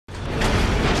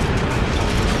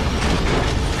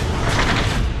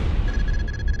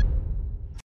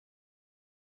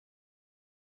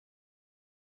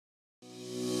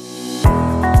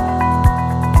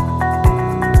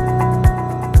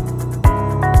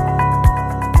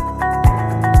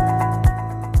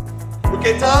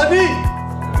Khetha.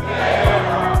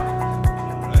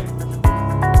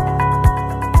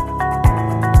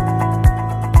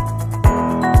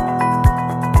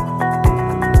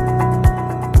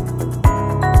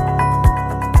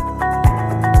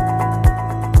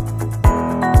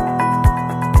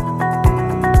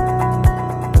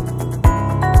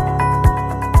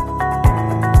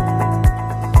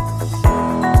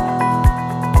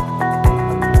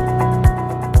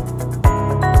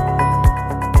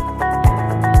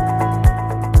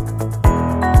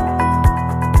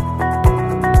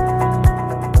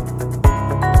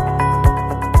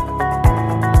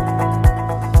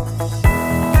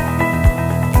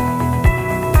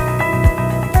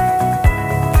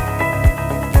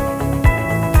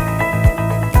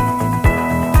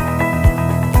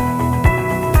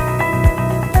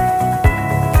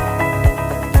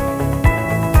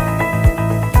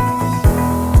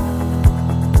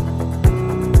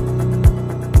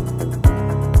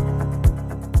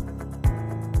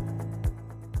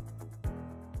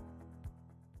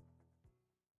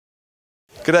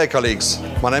 G'day colleagues,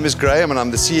 my name is Graham and I'm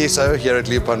the CSO here at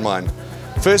Leeupan Mine.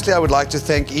 Firstly, I would like to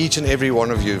thank each and every one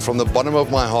of you from the bottom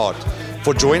of my heart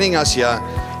for joining us here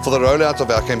for the rollout of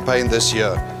our campaign this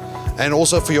year and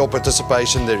also for your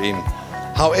participation therein.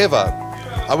 However,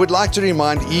 I would like to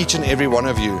remind each and every one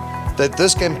of you that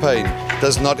this campaign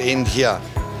does not end here.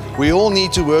 We all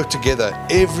need to work together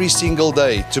every single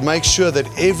day to make sure that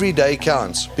every day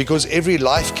counts, because every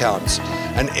life counts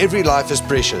and every life is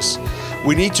precious.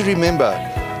 We need to remember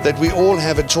that we all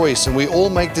have a choice and we all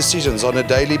make decisions on a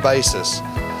daily basis.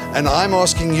 And I'm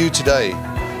asking you today,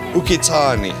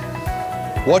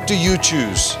 ukuphepha, what do you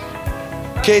choose?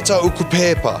 Khetha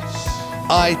ukuphepha.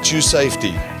 I choose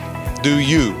safety. Do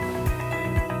you?